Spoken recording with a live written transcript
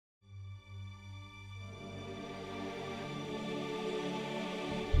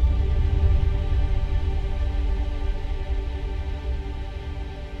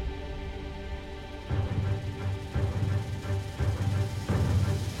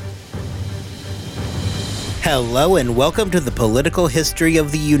Hello and welcome to the Political History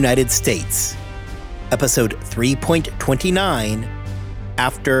of the United States, Episode 3.29,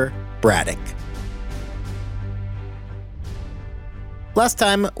 After Braddock. Last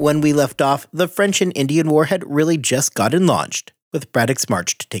time, when we left off, the French and Indian War had really just gotten launched, with Braddock's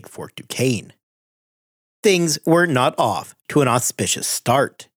march to take Fort Duquesne. Things were not off to an auspicious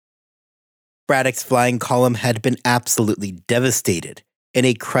start. Braddock's flying column had been absolutely devastated in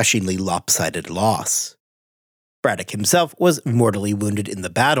a crushingly lopsided loss. Braddock himself was mortally wounded in the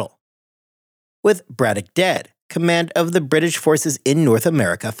battle. With Braddock dead, command of the British forces in North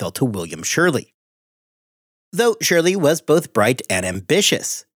America fell to William Shirley. Though Shirley was both bright and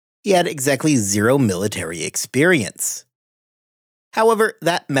ambitious, he had exactly zero military experience. However,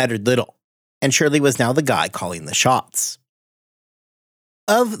 that mattered little, and Shirley was now the guy calling the shots.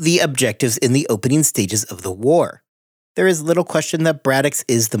 Of the objectives in the opening stages of the war, there is little question that Braddock's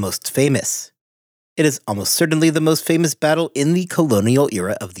is the most famous. It is almost certainly the most famous battle in the colonial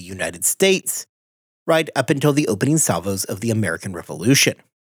era of the United States, right up until the opening salvos of the American Revolution.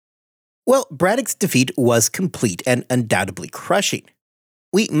 Well, Braddock's defeat was complete and undoubtedly crushing.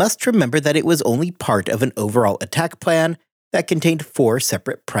 We must remember that it was only part of an overall attack plan that contained 4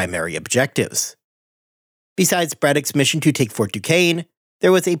 separate primary objectives. Besides Braddock's mission to take Fort Duquesne,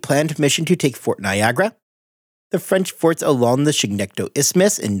 there was a planned mission to take Fort Niagara, the French forts along the Chignecto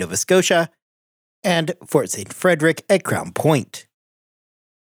Isthmus in Nova Scotia, and Fort St. Frederick at Crown Point.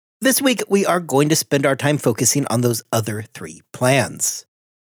 This week, we are going to spend our time focusing on those other 3 plans.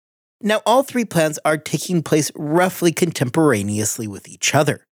 Now, all 3 plans are taking place roughly contemporaneously with each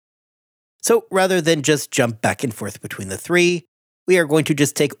other. So rather than just jump back and forth between the 3, we are going to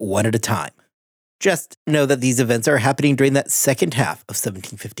just take one at a time. Just know that these events are happening during that second half of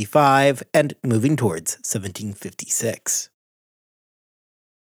 1755 and moving towards 1756.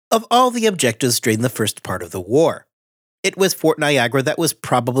 Of all the objectives during the first part of the war, it was Fort Niagara that was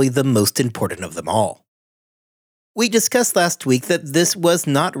probably the most important of them all. We discussed last week that this was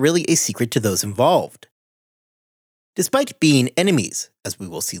not really a secret to those involved. Despite being enemies, as we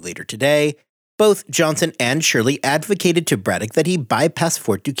will see later today, both Johnson and Shirley advocated to Braddock that he bypass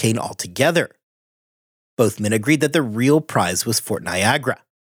Fort Duquesne altogether. Both men agreed that the real prize was Fort Niagara.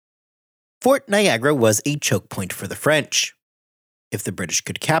 Fort Niagara was a choke point for the French. If the British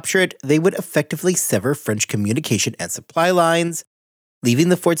could capture it, they would effectively sever French communication and supply lines, leaving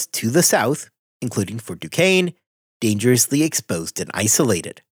the forts to the south, including Fort Duquesne, dangerously exposed and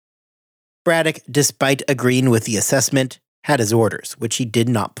isolated. Braddock, despite agreeing with the assessment, had his orders, which he did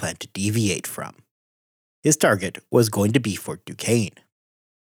not plan to deviate from. His target was going to be Fort Duquesne.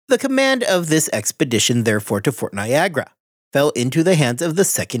 The command of this expedition, therefore, to Fort Niagara fell into the hands of the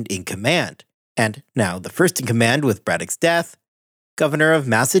second in command, and now the first in command with Braddock's death, Governor of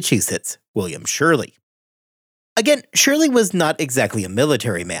Massachusetts, William Shirley. Again, Shirley was not exactly a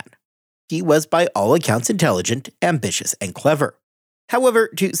military man. He was by all accounts intelligent, ambitious, and clever. However,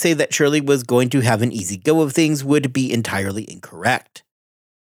 to say that Shirley was going to have an easy go of things would be entirely incorrect.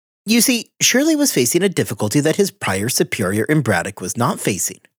 You see, Shirley was facing a difficulty that his prior superior in Braddock was not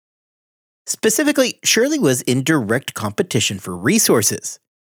facing. Specifically, Shirley was in direct competition for resources,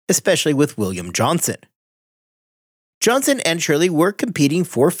 especially with William Johnson. Johnson and Shirley were competing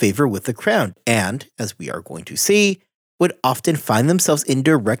for favor with the crown and, as we are going to see, would often find themselves in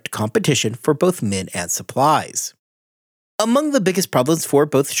direct competition for both men and supplies. Among the biggest problems for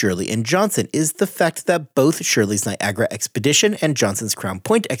both Shirley and Johnson is the fact that both Shirley's Niagara expedition and Johnson's Crown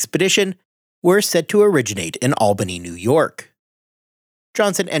Point expedition were said to originate in Albany, New York.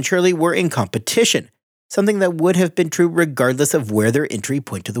 Johnson and Shirley were in competition, something that would have been true regardless of where their entry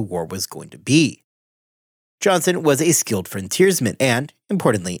point to the war was going to be. Johnson was a skilled frontiersman and,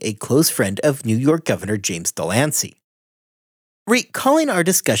 importantly, a close friend of New York Governor James Delancey. Recalling our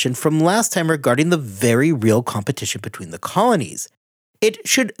discussion from last time regarding the very real competition between the colonies, it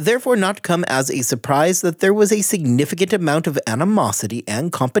should therefore not come as a surprise that there was a significant amount of animosity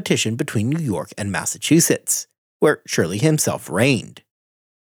and competition between New York and Massachusetts, where Shirley himself reigned.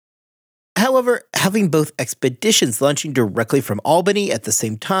 However, having both expeditions launching directly from Albany at the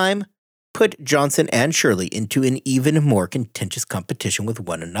same time put Johnson and Shirley into an even more contentious competition with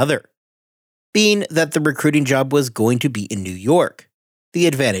one another. Being that the recruiting job was going to be in New York, the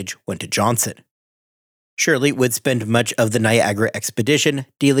advantage went to Johnson. Shirley would spend much of the Niagara expedition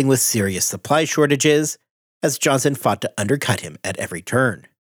dealing with serious supply shortages, as Johnson fought to undercut him at every turn.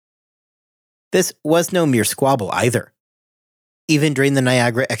 This was no mere squabble either. Even during the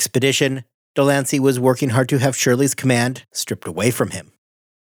Niagara expedition, Delancey was working hard to have Shirley's command stripped away from him.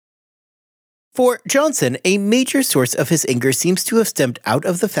 For Johnson, a major source of his anger seems to have stemmed out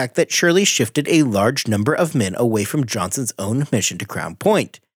of the fact that Shirley shifted a large number of men away from Johnson's own mission to Crown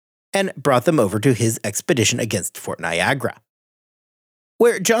Point and brought them over to his expedition against Fort Niagara.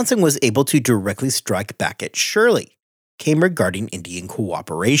 Where Johnson was able to directly strike back at Shirley came regarding Indian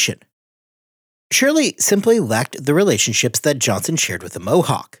cooperation. Shirley simply lacked the relationships that Johnson shared with the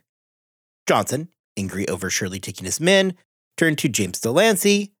Mohawk. Johnson, angry over Shirley taking his men, turned to James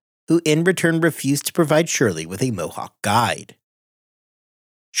Delancey, who in return refused to provide Shirley with a Mohawk guide.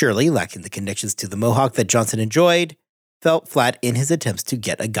 Shirley, lacking the connections to the Mohawk that Johnson enjoyed, fell flat in his attempts to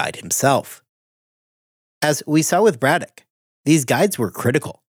get a guide himself. As we saw with Braddock, these guides were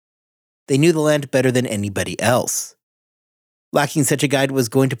critical. They knew the land better than anybody else. Lacking such a guide was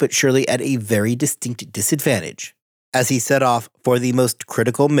going to put Shirley at a very distinct disadvantage as he set off for the most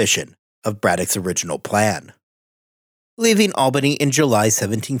critical mission of Braddock's original plan. Leaving Albany in July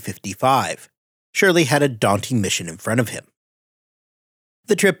 1755, Shirley had a daunting mission in front of him.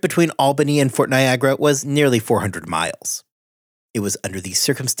 The trip between Albany and Fort Niagara was nearly 400 miles. It was under these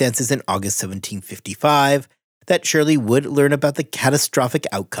circumstances in August 1755 that Shirley would learn about the catastrophic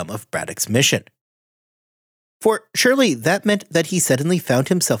outcome of Braddock's mission. For Shirley, that meant that he suddenly found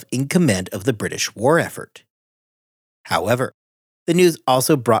himself in command of the British war effort. However, the news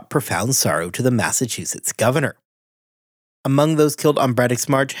also brought profound sorrow to the Massachusetts governor. Among those killed on Braddock's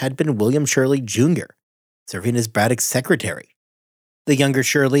march had been William Shirley Jr., serving as Braddock's secretary. The younger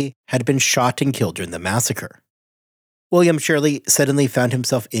Shirley had been shot and killed during the massacre. William Shirley suddenly found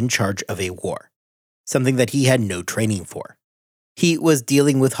himself in charge of a war, something that he had no training for. He was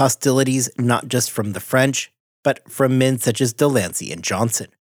dealing with hostilities not just from the French, but from men such as Delancey and Johnson.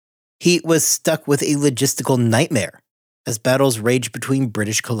 He was stuck with a logistical nightmare as battles raged between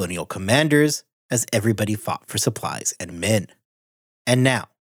British colonial commanders as everybody fought for supplies and men. And now,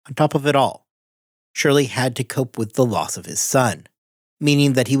 on top of it all, Shirley had to cope with the loss of his son,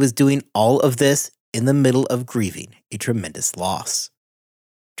 meaning that he was doing all of this in the middle of grieving a tremendous loss.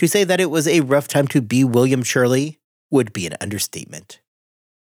 To say that it was a rough time to be William Shirley would be an understatement.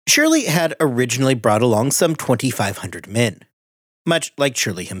 Shirley had originally brought along some 2,500 men. Much like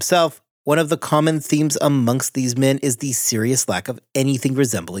Shirley himself, one of the common themes amongst these men is the serious lack of anything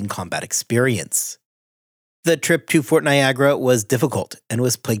resembling combat experience. The trip to Fort Niagara was difficult and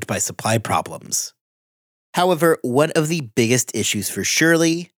was plagued by supply problems. However, one of the biggest issues for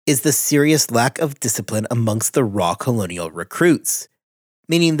Shirley is the serious lack of discipline amongst the raw colonial recruits,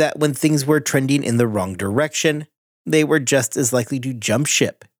 meaning that when things were trending in the wrong direction, they were just as likely to jump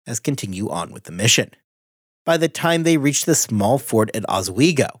ship as continue on with the mission. By the time they reached the small fort at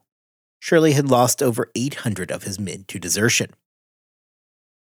Oswego, Shirley had lost over 800 of his men to desertion.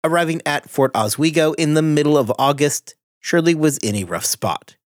 Arriving at Fort Oswego in the middle of August, Shirley was in a rough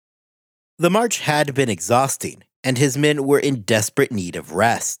spot. The march had been exhausting, and his men were in desperate need of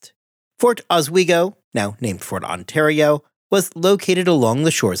rest. Fort Oswego, now named Fort Ontario, was located along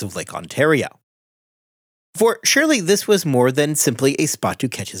the shores of Lake Ontario. For Shirley, this was more than simply a spot to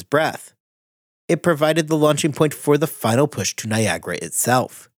catch his breath. It provided the launching point for the final push to Niagara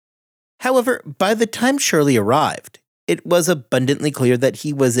itself. However, by the time Shirley arrived, it was abundantly clear that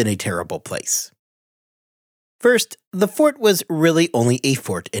he was in a terrible place. First, the fort was really only a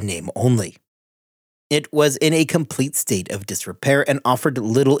fort in name only. It was in a complete state of disrepair and offered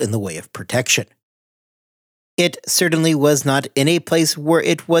little in the way of protection. It certainly was not in a place where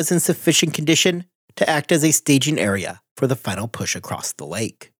it was in sufficient condition to act as a staging area for the final push across the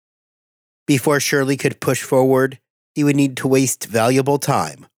lake. Before Shirley could push forward, he would need to waste valuable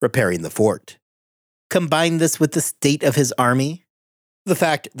time repairing the fort. Combine this with the state of his army, the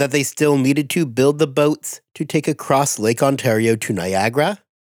fact that they still needed to build the boats to take across Lake Ontario to Niagara,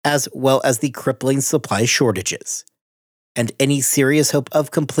 as well as the crippling supply shortages, and any serious hope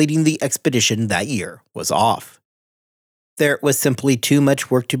of completing the expedition that year was off. There was simply too much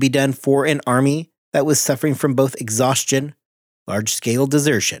work to be done for an army that was suffering from both exhaustion, large-scale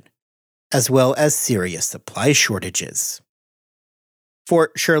desertion, as well as serious supply shortages.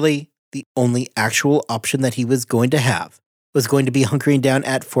 For Shirley, the only actual option that he was going to have was going to be hunkering down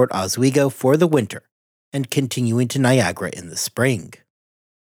at Fort Oswego for the winter and continuing to Niagara in the spring.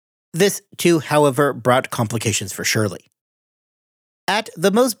 This, too, however, brought complications for Shirley. At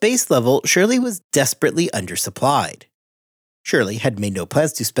the most base level, Shirley was desperately undersupplied. Shirley had made no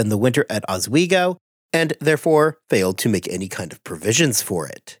plans to spend the winter at Oswego and therefore failed to make any kind of provisions for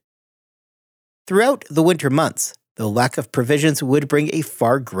it. Throughout the winter months, the lack of provisions would bring a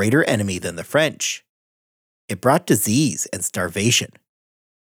far greater enemy than the French. It brought disease and starvation.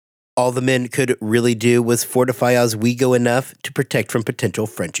 All the men could really do was fortify Oswego enough to protect from potential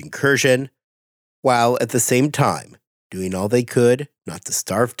French incursion, while at the same time doing all they could not to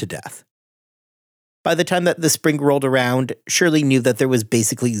starve to death. By the time that the spring rolled around, Shirley knew that there was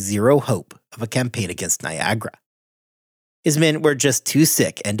basically zero hope of a campaign against Niagara. His men were just too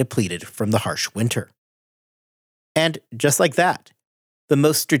sick and depleted from the harsh winter. And just like that, the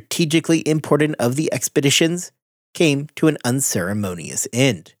most strategically important of the expeditions came to an unceremonious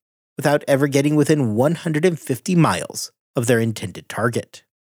end, without ever getting within 150 miles of their intended target.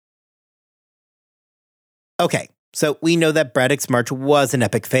 Okay, so we know that Braddock's march was an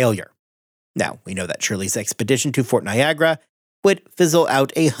epic failure. Now, we know that Shirley's expedition to Fort Niagara would fizzle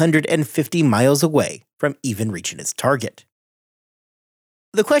out 150 miles away from even reaching its target.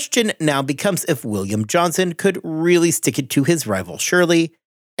 The question now becomes if William Johnson could really stick it to his rival Shirley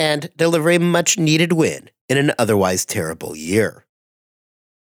and deliver a much-needed win in an otherwise terrible year.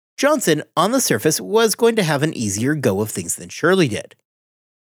 Johnson, on the surface, was going to have an easier go of things than Shirley did.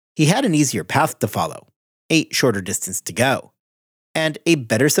 He had an easier path to follow, a shorter distance to go, and a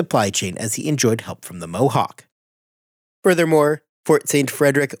better supply chain as he enjoyed help from the Mohawk. Furthermore, Fort St.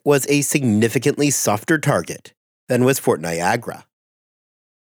 Frederick was a significantly softer target than was Fort Niagara.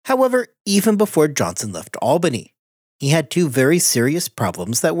 However, even before Johnson left Albany, he had two very serious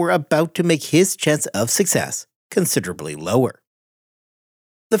problems that were about to make his chance of success considerably lower.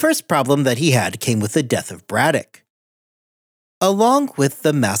 The first problem that he had came with the death of Braddock. Along with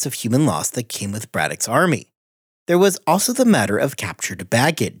the massive human loss that came with Braddock's army, there was also the matter of captured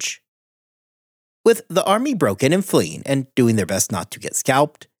baggage. With the army broken and fleeing and doing their best not to get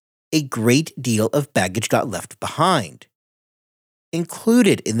scalped, a great deal of baggage got left behind.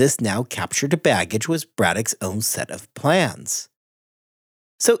 Included in this now captured baggage was Braddock's own set of plans.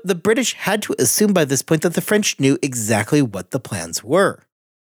 So the British had to assume by this point that the French knew exactly what the plans were.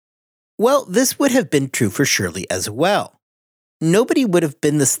 Well, this would have been true for Shirley as well. Nobody would have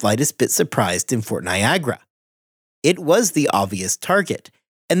been the slightest bit surprised in Fort Niagara. It was the obvious target,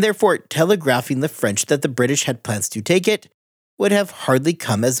 and therefore telegraphing the French that the British had plans to take it would have hardly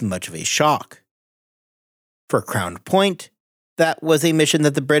come as much of a shock. For Crown Point, that was a mission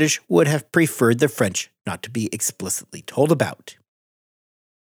that the British would have preferred the French not to be explicitly told about.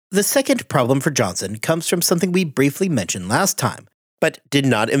 The second problem for Johnson comes from something we briefly mentioned last time, but did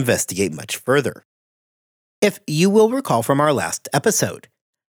not investigate much further. If you will recall from our last episode,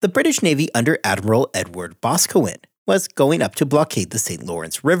 the British Navy under Admiral Edward Boscawen was going up to blockade the St.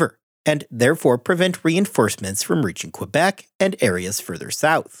 Lawrence River, and therefore prevent reinforcements from reaching Quebec and areas further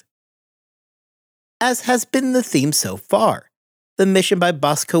south. As has been the theme so far, the mission by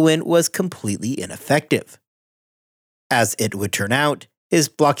Boscawen was completely ineffective. As it would turn out, his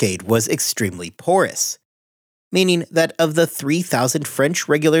blockade was extremely porous, meaning that of the 3,000 French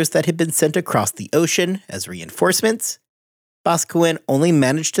regulars that had been sent across the ocean as reinforcements, Boscawen only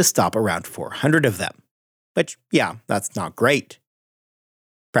managed to stop around 400 of them. Which, yeah, that's not great.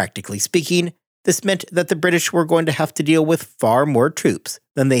 Practically speaking, this meant that the British were going to have to deal with far more troops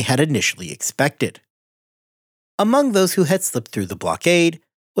than they had initially expected. Among those who had slipped through the blockade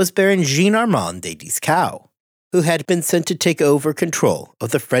was Baron Jean-Armand de Dieskau, who had been sent to take over control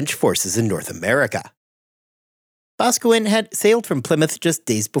of the French forces in North America. Boscawen had sailed from Plymouth just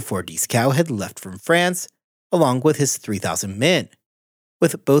days before Dieskau had left from France, along with his 3,000 men,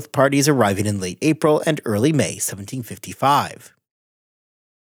 with both parties arriving in late April and early May 1755.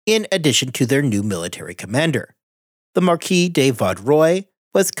 In addition to their new military commander, the Marquis de Vaudreuil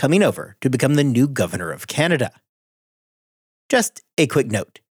was coming over to become the new governor of Canada. Just a quick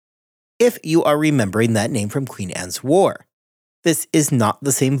note. If you are remembering that name from Queen Anne's War, this is not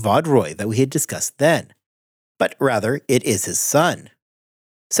the same Vaudreuil that we had discussed then, but rather it is his son.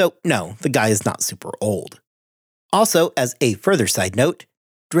 So no, the guy is not super old. Also, as a further side note,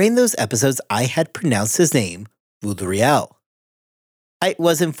 during those episodes I had pronounced his name Vaudreuil. I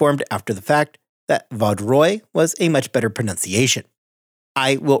was informed after the fact that Vaudreuil was a much better pronunciation.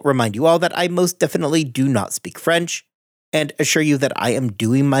 I will remind you all that I most definitely do not speak French, and assure you that I am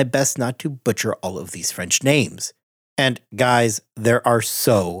doing my best not to butcher all of these French names. And guys, there are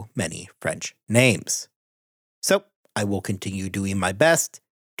so many French names. So I will continue doing my best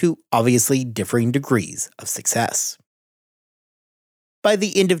to obviously differing degrees of success. By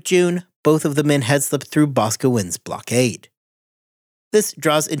the end of June, both of the men had slipped through Boscawen's blockade. This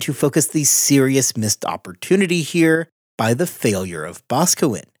draws into focus the serious missed opportunity here by the failure of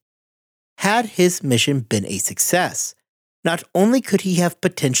Boscawen. Had his mission been a success, not only could he have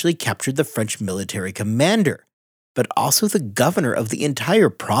potentially captured the French military commander, but also the governor of the entire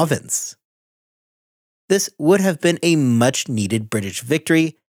province. This would have been a much-needed British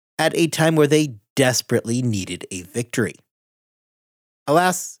victory at a time where they desperately needed a victory.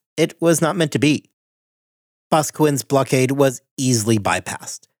 Alas, it was not meant to be. Boscawen's blockade was easily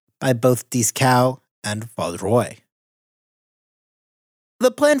bypassed by both Dieskau and Vaudreuil.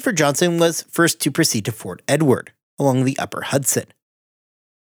 The plan for Johnson was first to proceed to Fort Edward along the upper Hudson.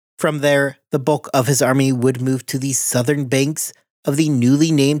 From there, the bulk of his army would move to the southern banks of the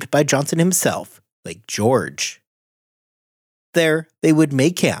newly named by Johnson himself, Lake George. There, they would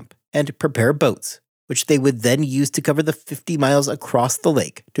make camp and prepare boats, which they would then use to cover the 50 miles across the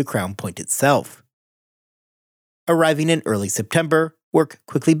lake to Crown Point itself. Arriving in early September, work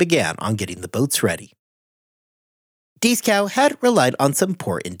quickly began on getting the boats ready. Dieskau had relied on some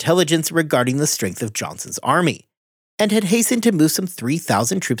poor intelligence regarding the strength of Johnson's army, and had hastened to move some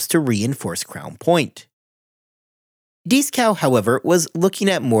 3,000 troops to reinforce Crown Point. Dieskau, however, was looking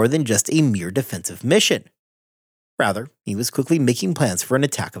at more than just a mere defensive mission. Rather, he was quickly making plans for an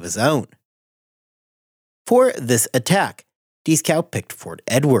attack of his own. For this attack, Dieskau picked Fort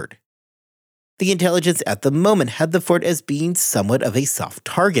Edward. The intelligence at the moment had the fort as being somewhat of a soft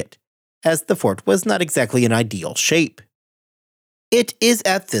target, as the fort was not exactly in ideal shape. It is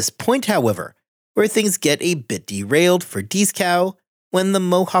at this point, however, where things get a bit derailed for Dieskau when the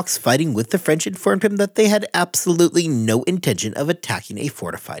Mohawks fighting with the French informed him that they had absolutely no intention of attacking a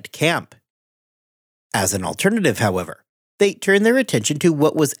fortified camp. As an alternative, however, they turned their attention to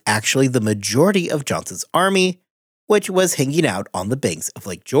what was actually the majority of Johnson's army, which was hanging out on the banks of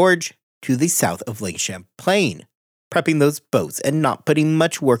Lake George to the south of Lake Champlain, prepping those boats and not putting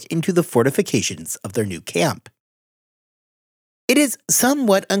much work into the fortifications of their new camp. It is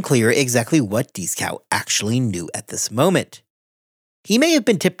somewhat unclear exactly what Dieskau actually knew at this moment. He may have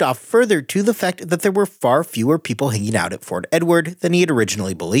been tipped off further to the fact that there were far fewer people hanging out at Fort Edward than he had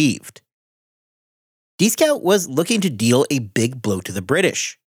originally believed. Dieskau was looking to deal a big blow to the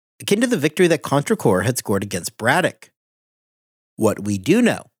British, akin to the victory that Contrecoeur had scored against Braddock. What we do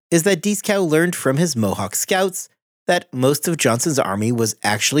know is that Dieskau learned from his Mohawk scouts that most of Johnson's army was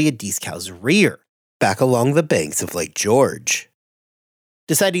actually at Dieskau's rear, back along the banks of Lake George.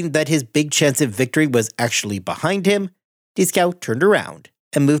 Deciding that his big chance of victory was actually behind him, Dieskau turned around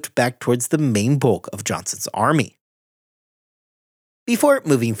and moved back towards the main bulk of Johnson's army. Before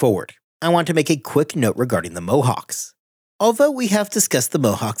moving forward, I want to make a quick note regarding the Mohawks. Although we have discussed the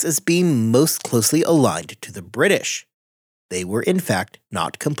Mohawks as being most closely aligned to the British, they were in fact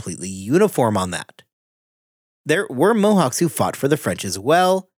not completely uniform on that. There were Mohawks who fought for the French as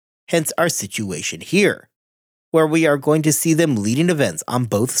well, hence our situation here, where we are going to see them leading events on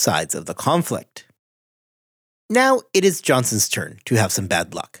both sides of the conflict. Now it is Johnson's turn to have some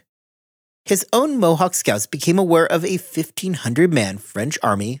bad luck. His own Mohawk scouts became aware of a 1,500-man French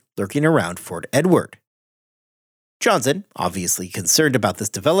army lurking around Fort Edward. Johnson, obviously concerned about this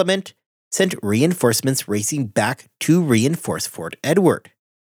development, sent reinforcements racing back to reinforce Fort Edward.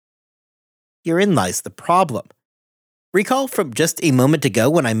 Herein lies the problem. Recall from just a moment ago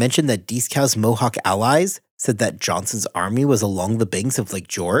when I mentioned that Dieskau's Mohawk allies said that Johnson's army was along the banks of Lake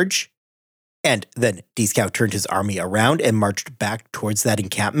George? And then Dieskau turned his army around and marched back towards that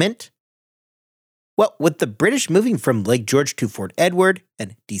encampment? Well, with the British moving from Lake George to Fort Edward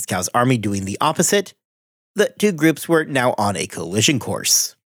and Dieskau's army doing the opposite, the two groups were now on a collision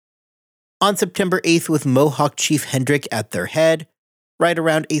course. On September 8th, with Mohawk Chief Hendrick at their head, right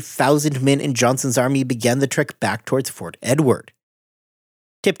around 1,000 men in Johnson's army began the trek back towards Fort Edward.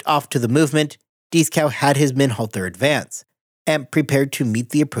 Tipped off to the movement, Dieskau had his men halt their advance and prepared to meet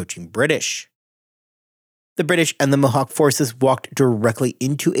the approaching British. The British and the Mohawk forces walked directly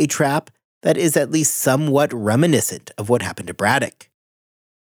into a trap that is at least somewhat reminiscent of what happened to Braddock.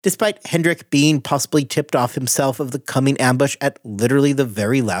 Despite Hendrick being possibly tipped off himself of the coming ambush at literally the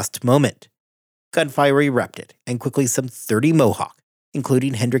very last moment, gunfire erupted, and quickly some 30 Mohawk,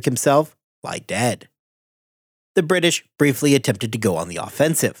 including Hendrick himself, lie dead. The British briefly attempted to go on the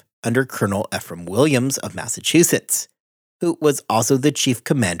offensive under Colonel Ephraim Williams of Massachusetts, who was also the chief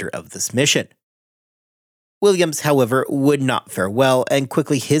commander of this mission. Williams, however, would not fare well, and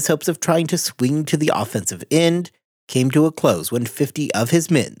quickly his hopes of trying to swing to the offensive end came to a close when 50 of his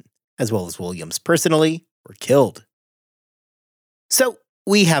men, as well as Williams personally, were killed. So,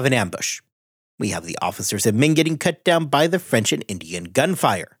 we have an ambush. We have the officers and men getting cut down by the French and Indian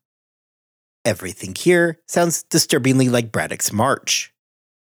gunfire. Everything here sounds disturbingly like Braddock's march.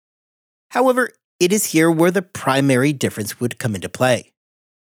 However, it is here where the primary difference would come into play.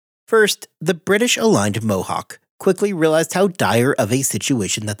 First, the British-aligned Mohawk quickly realized how dire of a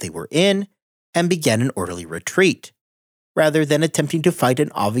situation that they were in and began an orderly retreat, rather than attempting to fight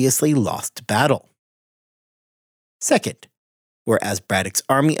an obviously lost battle. Second, whereas Braddock's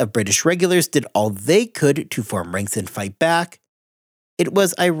army of British regulars did all they could to form ranks and fight back, it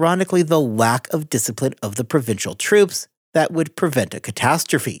was ironically the lack of discipline of the provincial troops that would prevent a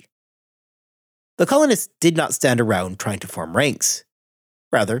catastrophe. The colonists did not stand around trying to form ranks.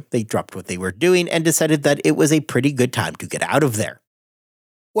 Rather, they dropped what they were doing and decided that it was a pretty good time to get out of there.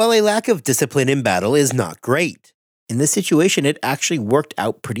 While a lack of discipline in battle is not great, in this situation it actually worked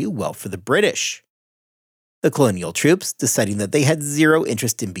out pretty well for the British. The colonial troops, deciding that they had zero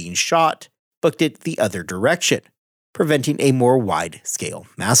interest in being shot, booked it the other direction, preventing a more wide-scale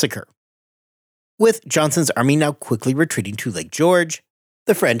massacre. With Johnson's army now quickly retreating to Lake George,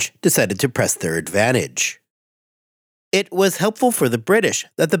 the French decided to press their advantage. It was helpful for the British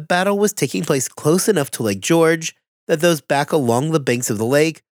that the battle was taking place close enough to Lake George that those back along the banks of the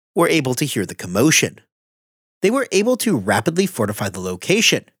lake were able to hear the commotion. They were able to rapidly fortify the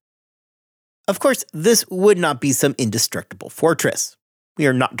location. Of course, this would not be some indestructible fortress. We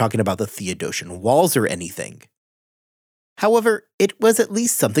are not talking about the Theodosian walls or anything. However, it was at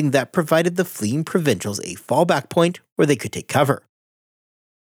least something that provided the fleeing provincials a fallback point where they could take cover.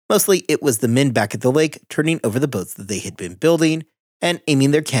 Mostly, it was the men back at the lake turning over the boats that they had been building and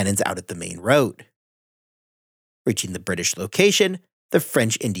aiming their cannons out at the main road. Reaching the British location, the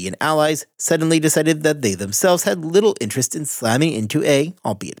French Indian allies suddenly decided that they themselves had little interest in slamming into a,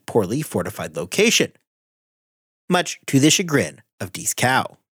 albeit poorly fortified location, much to the chagrin of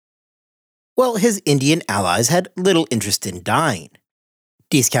Dieskau. While his Indian allies had little interest in dying,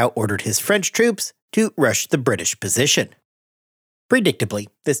 Dieskau ordered his French troops to rush the British position. Predictably,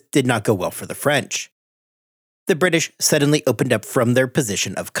 this did not go well for the French. The British suddenly opened up from their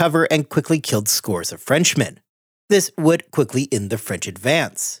position of cover and quickly killed scores of Frenchmen. This would quickly end the French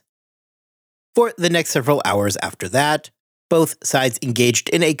advance. For the next several hours after that, both sides engaged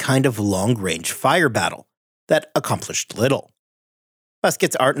in a kind of long-range fire battle that accomplished little.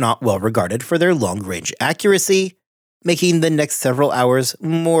 Muskets are not well regarded for their long-range accuracy, making the next several hours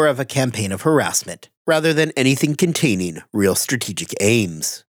more of a campaign of harassment rather than anything containing real strategic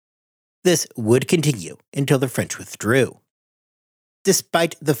aims. This would continue until the French withdrew.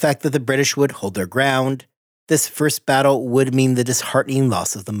 Despite the fact that the British would hold their ground, this first battle would mean the disheartening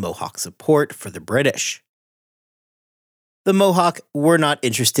loss of the Mohawk support for the British. The Mohawk were not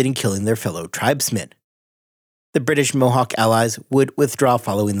interested in killing their fellow tribesmen. The British Mohawk allies would withdraw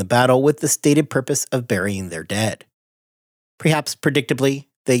following the battle with the stated purpose of burying their dead. Perhaps predictably,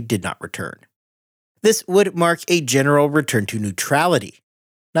 they did not return. This would mark a general return to neutrality,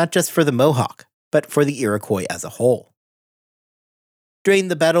 not just for the Mohawk, but for the Iroquois as a whole. During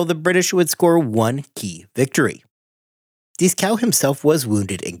the battle, the British would score one key victory. Dieskau himself was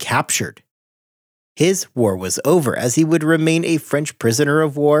wounded and captured. His war was over, as he would remain a French prisoner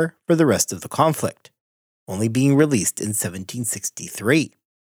of war for the rest of the conflict, only being released in 1763.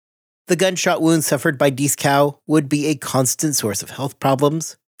 The gunshot wound suffered by Dieskau would be a constant source of health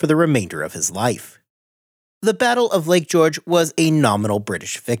problems for the remainder of his life. The Battle of Lake George was a nominal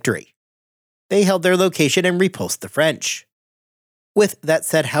British victory. They held their location and repulsed the French. With that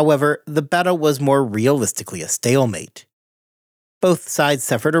said, however, the battle was more realistically a stalemate. Both sides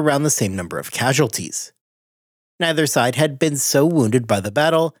suffered around the same number of casualties. Neither side had been so wounded by the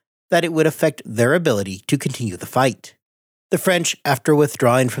battle that it would affect their ability to continue the fight. The French, after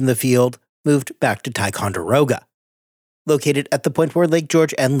withdrawing from the field, moved back to Ticonderoga, located at the point where Lake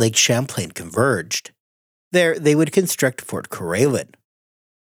George and Lake Champlain converged. There, they would construct Fort Carillon.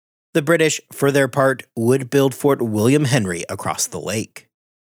 The British, for their part, would build Fort William Henry across the lake.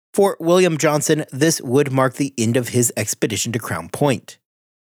 For William Johnson, this would mark the end of his expedition to Crown Point.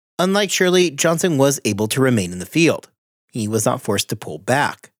 Unlike Shirley, Johnson was able to remain in the field. He was not forced to pull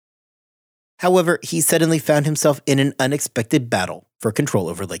back. However, he suddenly found himself in an unexpected battle for control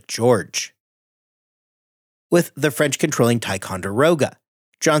over Lake George. With the French controlling Ticonderoga,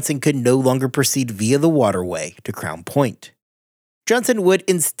 Johnson could no longer proceed via the waterway to Crown Point. Johnson would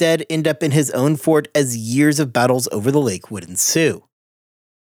instead end up in his own fort as years of battles over the lake would ensue.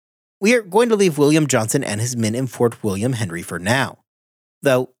 We are going to leave William Johnson and his men in Fort William Henry for now,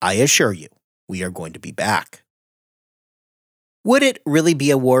 though I assure you, we are going to be back. Would it really be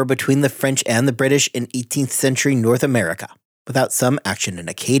a war between the French and the British in 18th century North America without some action in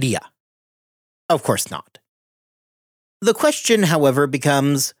Acadia? Of course not. The question, however,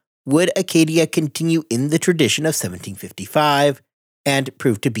 becomes, would Acadia continue in the tradition of 1755 and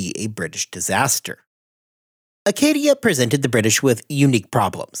prove to be a British disaster? Acadia presented the British with unique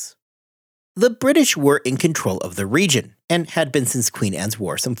problems. The British were in control of the region and had been since Queen Anne's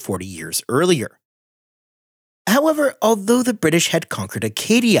War some 40 years earlier. However, although the British had conquered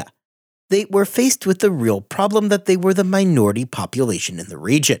Acadia, they were faced with the real problem that they were the minority population in the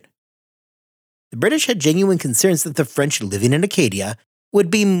region. The British had genuine concerns that the French living in Acadia would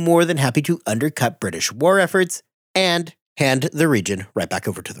be more than happy to undercut British war efforts and hand the region right back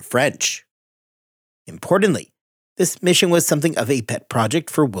over to the French. Importantly, this mission was something of a pet project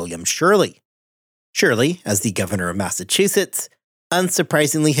for William Shirley. Shirley, as the governor of Massachusetts,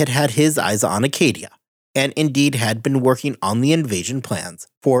 unsurprisingly had had his eyes on Acadia, and indeed had been working on the invasion plans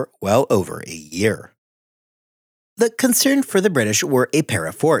for well over a year. The concern for the British were a pair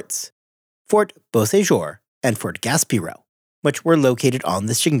of forts, Fort Beauséjour and Fort Gaspereau, which were located on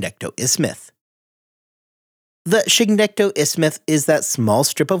the Chignecto Isthmus. The Chignecto Isthmus is that small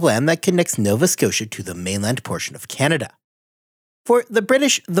strip of land that connects Nova Scotia to the mainland portion of Canada. For the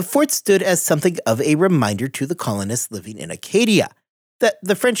British, the fort stood as something of a reminder to the colonists living in Acadia that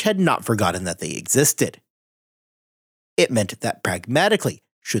the French had not forgotten that they existed. It meant that pragmatically,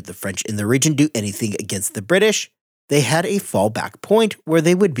 should the French in the region do anything against the British, they had a fallback point where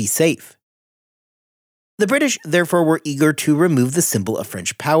they would be safe. The British, therefore, were eager to remove the symbol of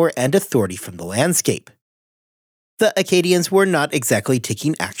French power and authority from the landscape. The Acadians were not exactly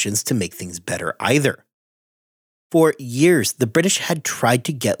taking actions to make things better either. For years, the British had tried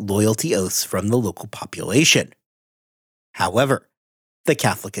to get loyalty oaths from the local population. However, the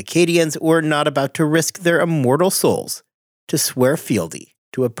Catholic Acadians were not about to risk their immortal souls to swear fealty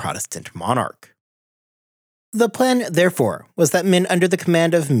to a Protestant monarch. The plan, therefore, was that men under the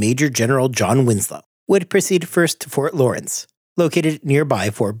command of Major General John Winslow would proceed first to Fort Lawrence, located nearby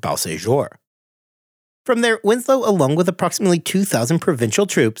Fort Beauséjour. From there, Winslow, along with approximately 2,000 provincial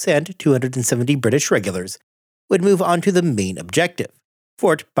troops and 270 British regulars, would move on to the main objective,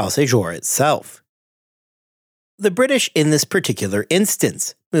 Fort Beauséjour itself. The British, in this particular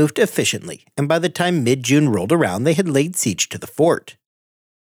instance, moved efficiently, and by the time mid-June rolled around, they had laid siege to the fort.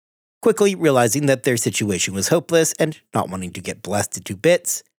 Quickly realizing that their situation was hopeless and not wanting to get blasted to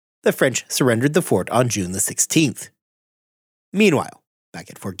bits, the French surrendered the fort on June the 16th. Meanwhile, back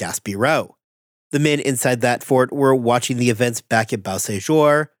at Fort Gaspereau, the men inside that fort were watching the events back at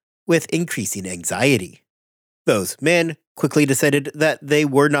Beauséjour with increasing anxiety. Those men quickly decided that they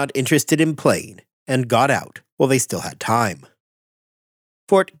were not interested in playing and got out while they still had time.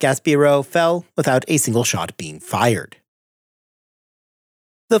 Fort Gaspereau fell without a single shot being fired.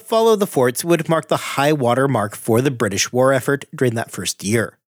 The fall of the forts would mark the high water mark for the British war effort during that first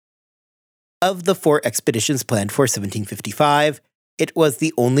year. Of the 4 expeditions planned for 1755, it was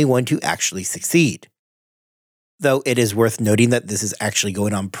the only one to actually succeed. Though it is worth noting that this is actually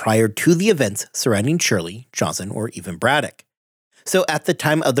going on prior to the events surrounding Shirley, Johnson, or even Braddock. So at the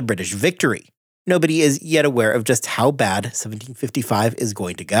time of the British victory, nobody is yet aware of just how bad 1755 is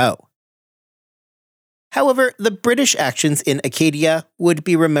going to go. However, the British actions in Acadia would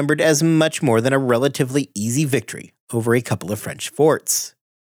be remembered as much more than a relatively easy victory over a couple of French forts.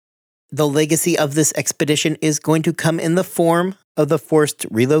 The legacy of this expedition is going to come in the form of the forced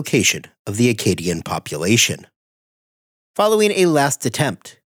relocation of the Acadian population. Following a last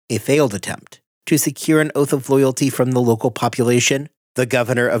attempt, a failed attempt, to secure an oath of loyalty from the local population, the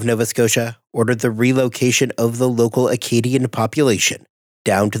governor of Nova Scotia ordered the relocation of the local Acadian population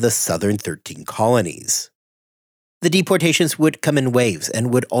down to the southern 13 colonies. The deportations would come in waves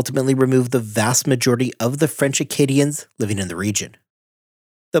and would ultimately remove the vast majority of the French Acadians living in the region.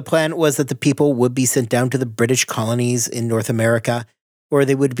 The plan was that the people would be sent down to the British colonies in North America, where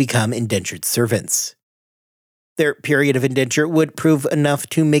they would become indentured servants. Their period of indenture would prove enough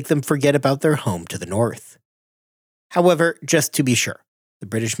to make them forget about their home to the north. However, just to be sure, the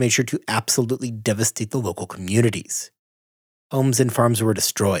British made sure to absolutely devastate the local communities. Homes and farms were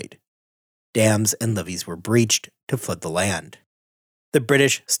destroyed. Dams and levees were breached to flood the land. The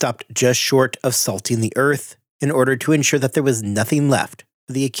British stopped just short of salting the earth in order to ensure that there was nothing left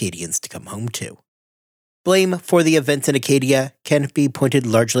for the Acadians to come home to. Blame for the events in Acadia can be pointed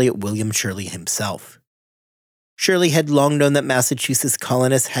largely at William Shirley himself. Shirley had long known that Massachusetts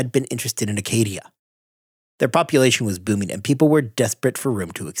colonists had been interested in Acadia. Their population was booming and people were desperate for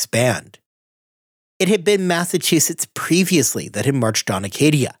room to expand. It had been Massachusetts previously that had marched on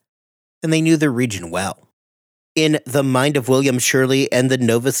Acadia, and they knew the region well. In the mind of William Shirley and the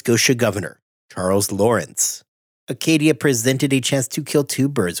Nova Scotia governor, Charles Lawrence, Acadia presented a chance to kill 2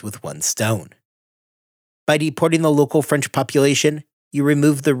 birds with 1 stone. By deporting the local French population, you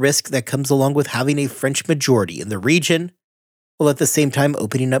remove the risk that comes along with having a French majority in the region, while at the same time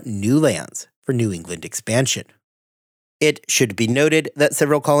opening up new lands for New England expansion. It should be noted that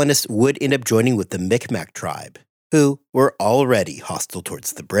several colonists would end up joining with the Micmac tribe, who were already hostile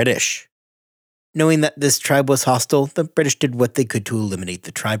towards the British. Knowing that this tribe was hostile, the British did what they could to eliminate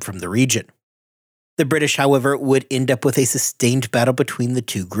the tribe from the region. The British, however, would end up with a sustained battle between the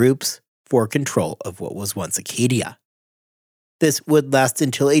 2 groups for control of what was once Acadia. This would last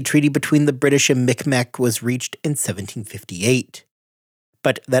until a treaty between the British and Micmac was reached in 1758.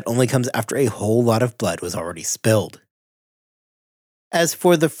 But that only comes after a whole lot of blood was already spilled. As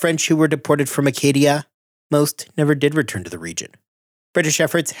for the French who were deported from Acadia, most never did return to the region. British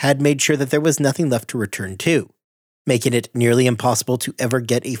efforts had made sure that there was nothing left to return to, making it nearly impossible to ever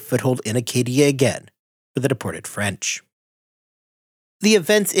get a foothold in Acadia again for the deported French. The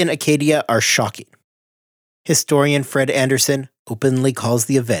events in Acadia are shocking. Historian Fred Anderson openly calls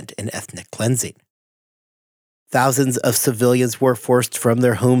the event an ethnic cleansing. Thousands of civilians were forced from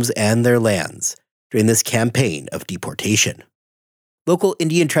their homes and their lands during this campaign of deportation. Local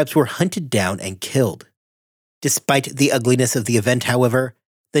Indian tribes were hunted down and killed. Despite the ugliness of the event, however,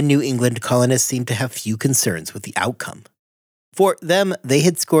 the New England colonists seemed to have few concerns with the outcome. For them, they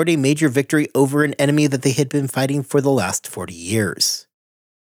had scored a major victory over an enemy that they had been fighting for the last 40 years.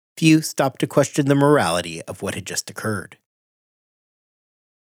 Few stopped to question the morality of what had just occurred.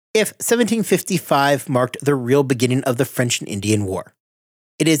 If 1755 marked the real beginning of the French and Indian War,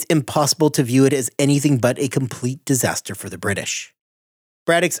 it is impossible to view it as anything but a complete disaster for the British.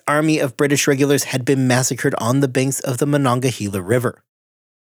 Braddock's army of British regulars had been massacred on the banks of the Monongahela River.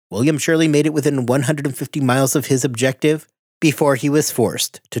 William Shirley made it within 150 miles of his objective before he was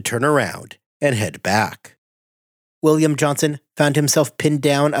forced to turn around and head back. William Johnson found himself pinned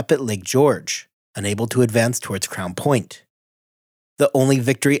down up at Lake George, unable to advance towards Crown Point. The only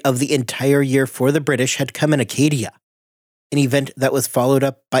victory of the entire year for the British had come in Acadia, an event that was followed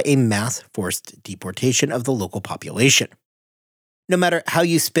up by a mass forced deportation of the local population. No matter how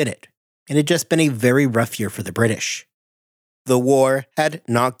you spin it had just been a very rough year for the British. The war had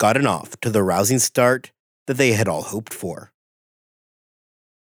not gotten off to the rousing start that they had all hoped for.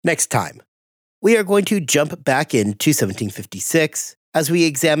 Next time, we are going to jump back into 1756 as we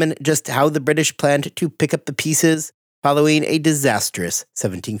examine just how the British planned to pick up the pieces following a disastrous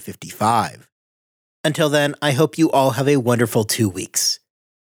 1755. Until then, I hope you all have a wonderful 2 weeks.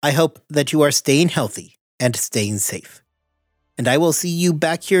 I hope that you are staying healthy and staying safe. And I will see you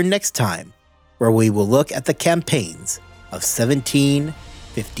back here next time, where we will look at the campaigns of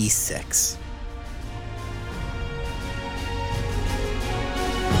 1756.